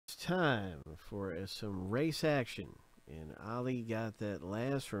time for some race action. And Ali got that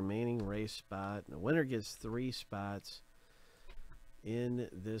last remaining race spot. And the winner gets 3 spots in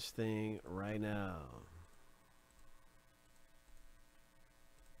this thing right now.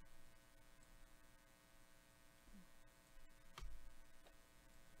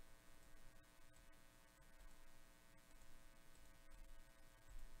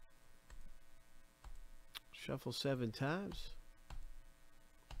 Shuffle 7 times.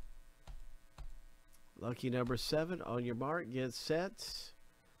 Lucky number 7. On your mark, get set,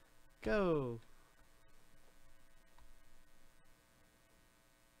 go.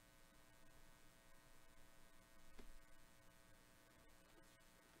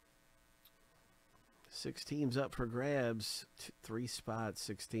 Six teams up for grabs. 3 spots,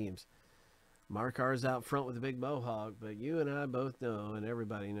 6 teams. Mark ours out front with a big mohawk, but you and I both know, and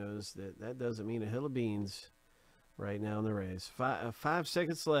everybody knows, that that doesn't mean a hill of beans right now in the race. 5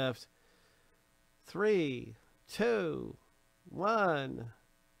 seconds left. 3, 2, 1.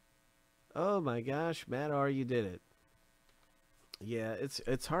 Oh my gosh, Matt R, you did it. Yeah,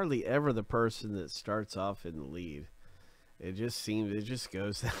 it's hardly ever the person that starts off in the lead. It just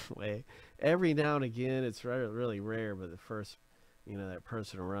goes that way. Every now and again, it's really rare, but the first, that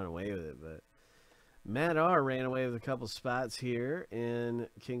person will run away with it. But Matt R ran away with a couple spots here, and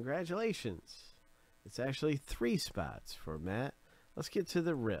congratulations. It's actually 3 spots for Matt. Let's get to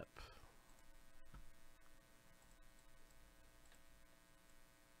the rip.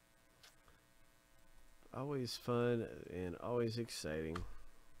 Always fun and always exciting.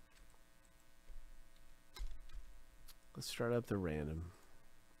 Let's start up the random.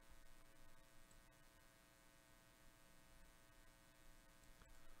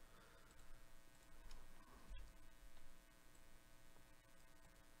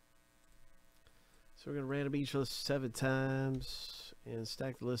 So we're going to random each list 7 times and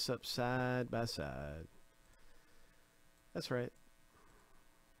stack the lists up side by side. That's right.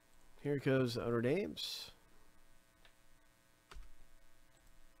 Here goes the owner names.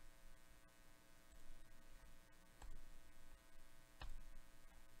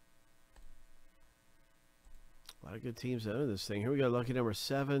 A lot of good teams that own this thing. Here we go. Lucky number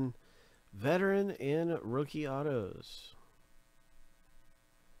 7. Veteran and rookie autos.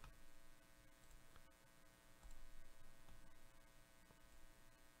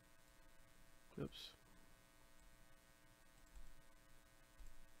 Oops.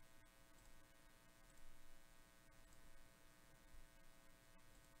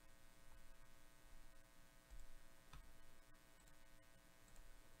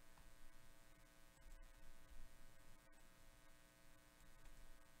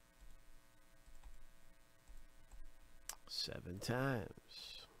 Seven times.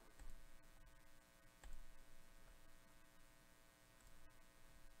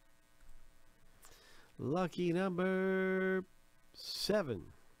 Lucky number 7.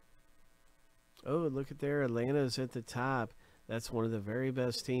 Oh, look at there. Atlanta's at the top. That's one of the very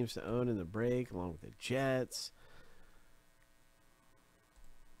best teams to own in the break, along with the Jets.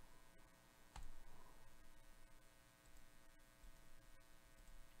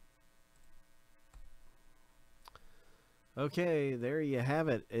 Okay, there you have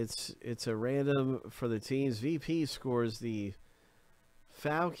it. It's a random for the teams. VP scores the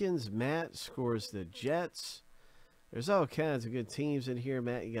Falcons. Matt scores the Jets. There's all kinds of good teams in here.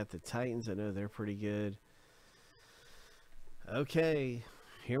 Matt, you got the Titans. I know they're pretty good. Okay,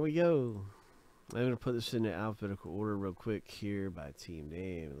 here we go. I'm going to put this in the alphabetical order real quick here by team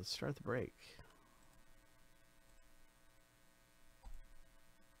name. Let's start the break.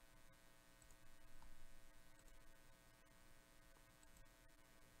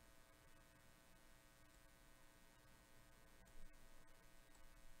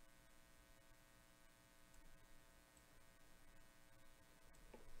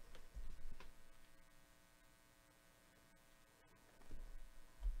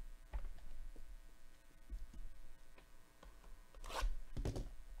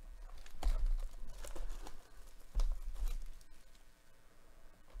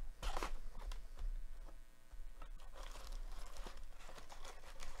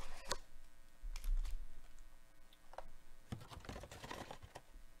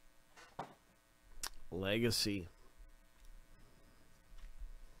 Legacy.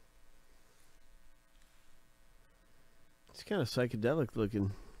 It's kind of psychedelic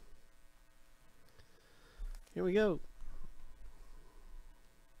looking. Here we go.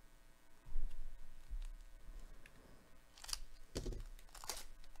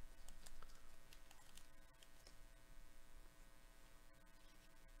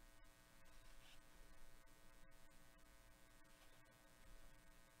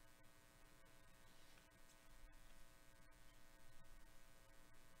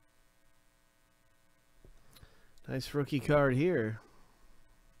 Nice rookie card here.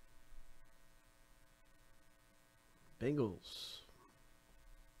 Bengals.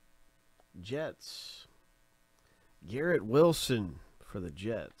 Jets. Garrett Wilson for the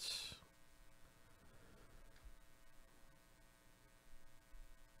Jets.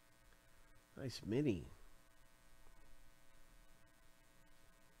 Nice mini.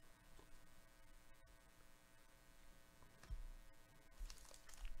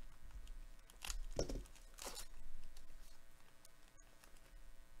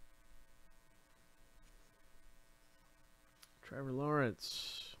 Trevor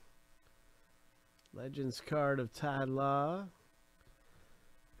Lawrence. Legends card of Ty Law.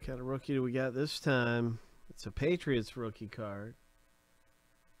 What kind of rookie do we got this time? It's a Patriots rookie card.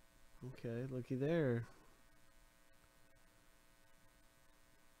 Okay, looky there.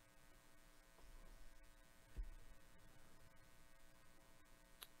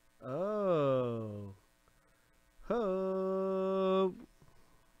 Oh. Ho.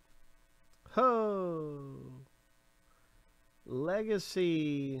 Ho.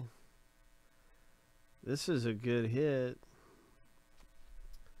 Legacy. This is a good hit.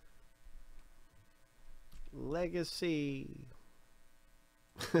 Legacy.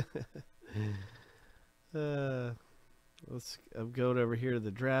 I'm going over here to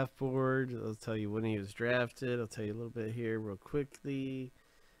the draft board. I'll tell you when he was drafted. I'll tell you a little bit here real quickly.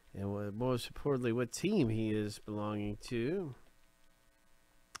 And most importantly, what team he is belonging to.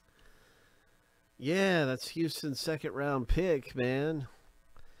 Yeah, that's Houston's second round pick, man.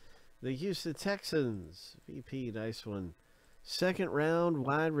 The Houston Texans. VP, nice one. Second round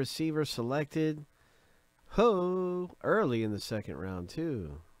wide receiver selected. Ho! Early in the second round,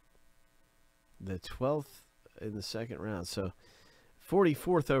 too. The 12th in the second round. So,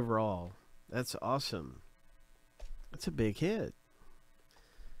 44th overall. That's awesome. That's a big hit.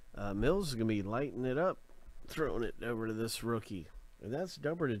 Mills is going to be lighting it up, throwing it over to this rookie. And that's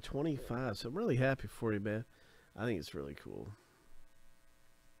numbered to 25. So, I'm really happy for you, man. I think it's really cool.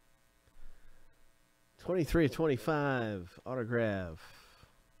 23/25 autograph.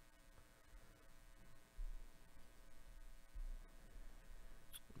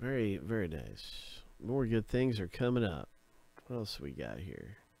 Very, very nice. More good things are coming up. What else we got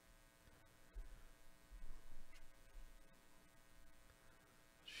here?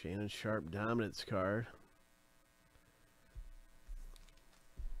 Shannon Sharp dominance card.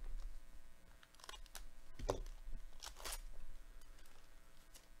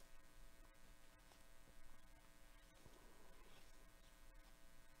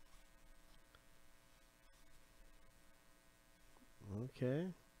 Okay.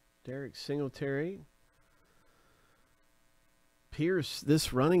 Derek Singletary. Pierce,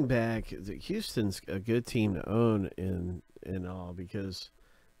 this running back, Houston's a good team to own in all, because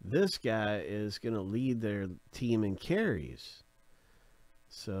this guy is going to lead their team in carries.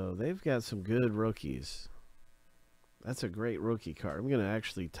 So they've got some good rookies. That's a great rookie card. I'm going to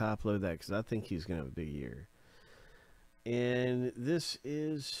actually top load that because I think he's going to have a big year. And this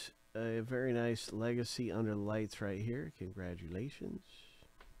is a very nice legacy under the lights right here. Congratulations.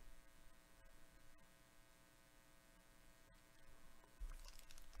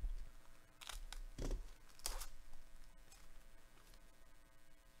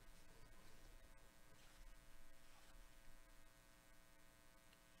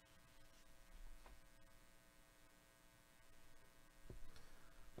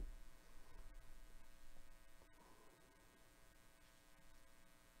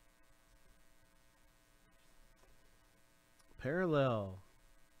 Parallel.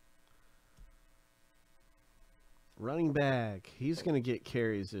 Running back. He's going to get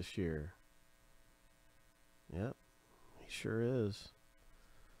carries this year. Yep. He sure is.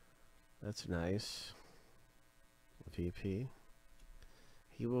 That's nice. VP.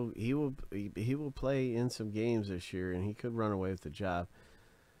 He will play in some games this year, and he could run away with the job.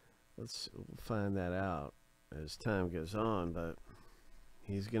 We'll find that out as time goes on, but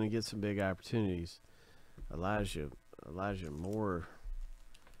he's going to get some big opportunities. Elijah Moore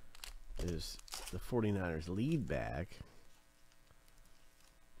is the 49ers lead back.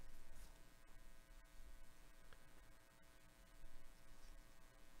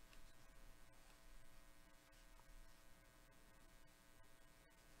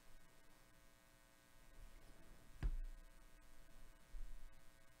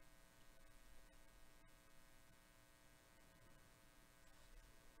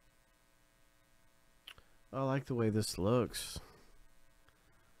 I like the way this looks.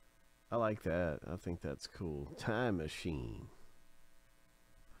 I like that. I think that's cool. Time machine.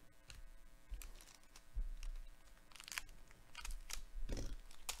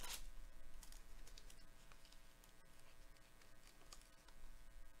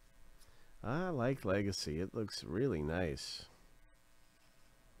 like Legacy. It looks really nice.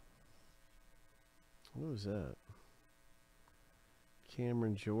 What was that?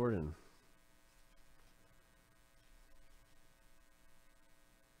 Cameron Jordan.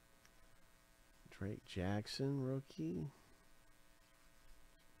 Drake Jackson, rookie.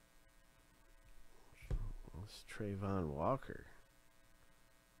 That's Trayvon Walker.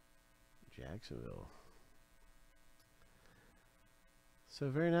 Jacksonville. So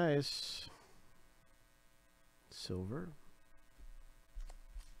very nice. Silver.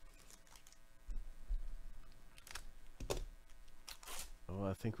 Oh,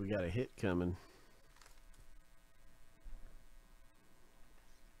 I think we got a hit coming.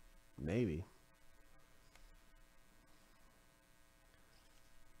 Maybe.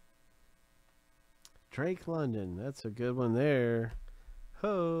 Drake London. That's a good one there.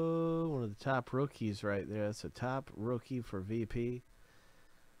 Ho! One of the top rookies right there. That's a top rookie for VP.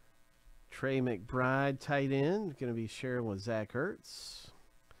 Trey McBride, tight end. Going to be sharing with Zach Ertz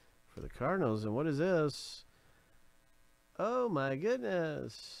for the Cardinals. And what is this? Oh, my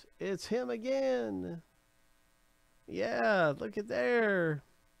goodness. It's him again. Yeah, look at there.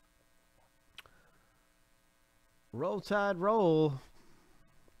 Roll Tide roll.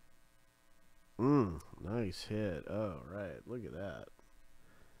 Nice hit. Oh, right. Look at that.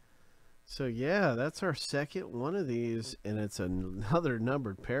 So, yeah, that's our second one of these, and it's another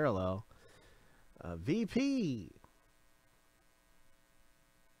numbered parallel. VP.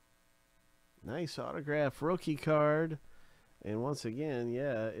 Nice autograph rookie card. And once again,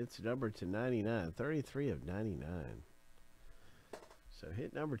 yeah, it's numbered to 99. 33 of 99. So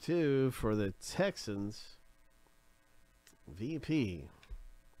hit number 2 for the Texans. VP.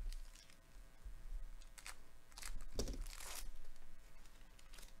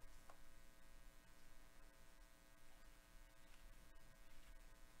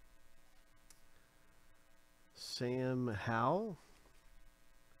 Sam Howell.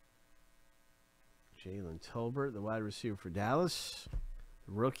 Jalen Tolbert, the wide receiver for Dallas,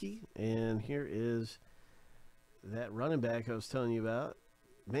 rookie. And here is that running back I was telling you about.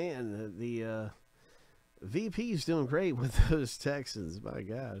 Man, the VP's doing great with those Texans. My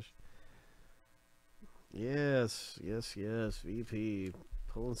gosh. Yes, yes, yes. VP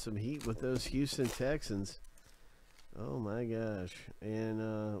pulling some heat with those Houston Texans. Oh, my gosh. And,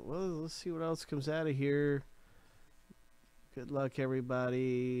 well, let's see what else comes out of here. Good luck,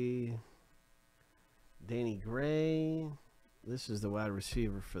 everybody. Danny Gray. This is the wide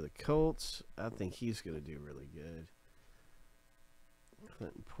receiver for the Colts. I think he's going to do really good.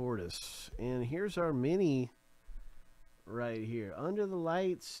 Clinton Portis. And here's our mini right here. Under the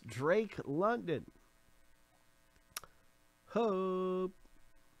lights, Drake London. Hope.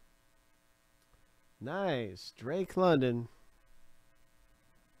 Nice. Drake London.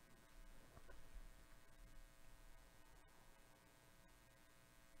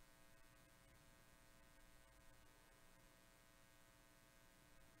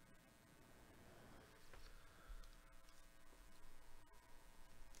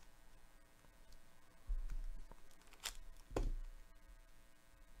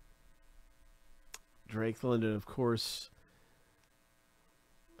 Drake London, of course,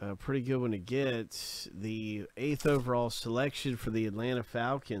 a pretty good one to get. The 8th overall selection for the Atlanta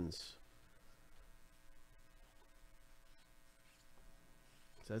Falcons.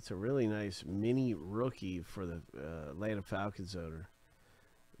 So that's a really nice mini rookie for the Atlanta Falcons owner.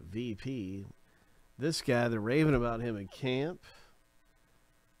 VP. This guy, they're raving about him in camp.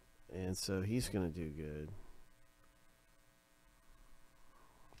 And so he's going to do good.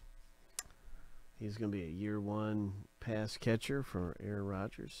 He's going to be a year 1 pass catcher for Aaron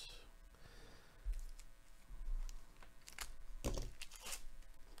Rodgers.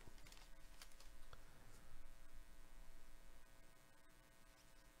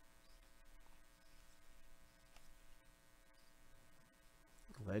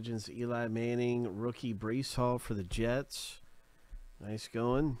 Legends Eli Manning, rookie Breece Hall for the Jets. Nice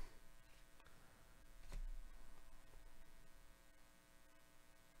going.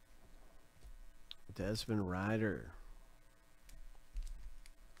 Desmond Ryder.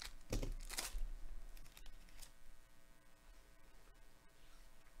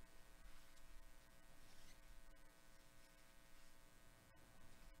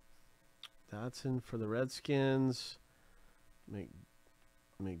 Dotson for the Redskins.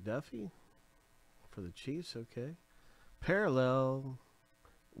 McDuffie for the Chiefs. Okay. Parallel.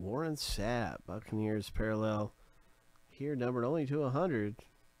 Warren Sapp. Buccaneers parallel. Here numbered only to 100.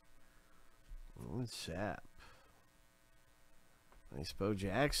 Warren Sapp. Nice. Bo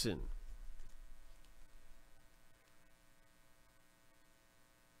Jackson.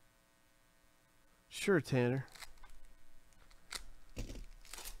 Sure, Tanner.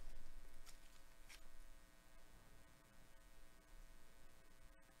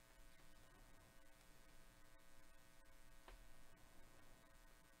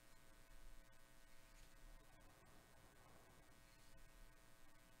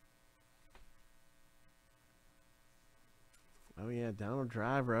 Oh, yeah, Donald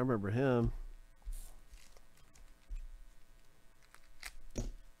Driver. I remember him.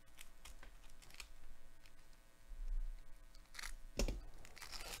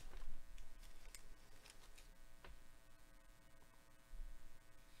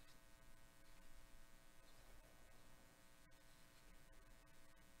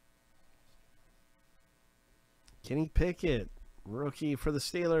 Kenny Pickett, rookie for the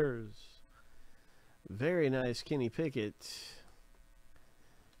Steelers. Very nice Kenny Pickett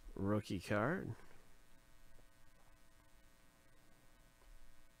rookie card.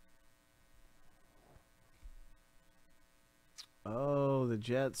 Oh, the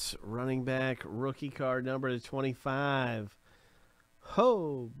Jets running back rookie card number to 25.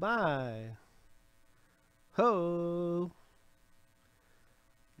 Ho, bye. Ho.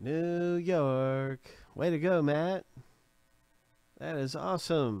 New York. Way to go, Matt. That is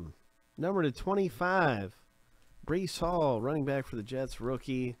awesome. Number to 25. Breece Hall, running back for the Jets,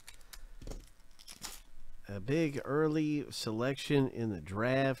 rookie. A big early selection in the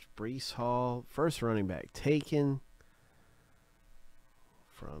draft. Breece Hall, first running back taken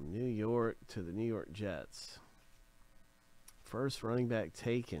from New York to the New York Jets. First running back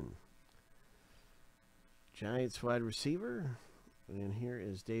taken. Giants wide receiver. And here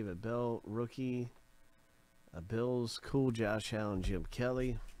is David Bell, rookie. Bills, cool Josh Allen, Jim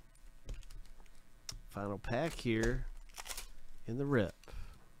Kelly. Final pack here in the rip.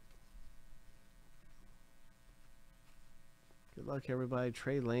 Good luck, everybody.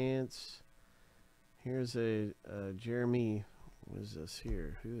 Trey Lance. Here's a Jeremy. What is this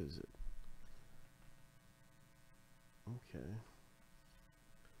here? Who is it? Okay.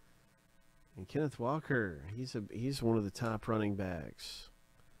 And Kenneth Walker. He's one of the top running backs.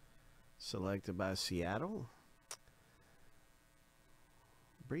 Selected by Seattle.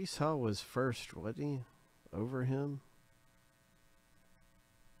 Breece Hall was first, wasn't he? Over him.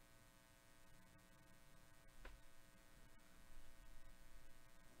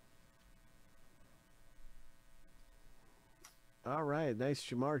 All right, nice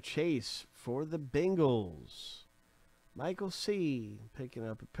Jamar Chase for the Bengals. Michael C. picking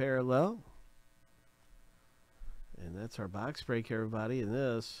up a parallel. And that's our box break, everybody. And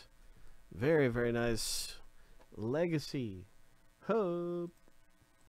this very, very nice Legacy Hope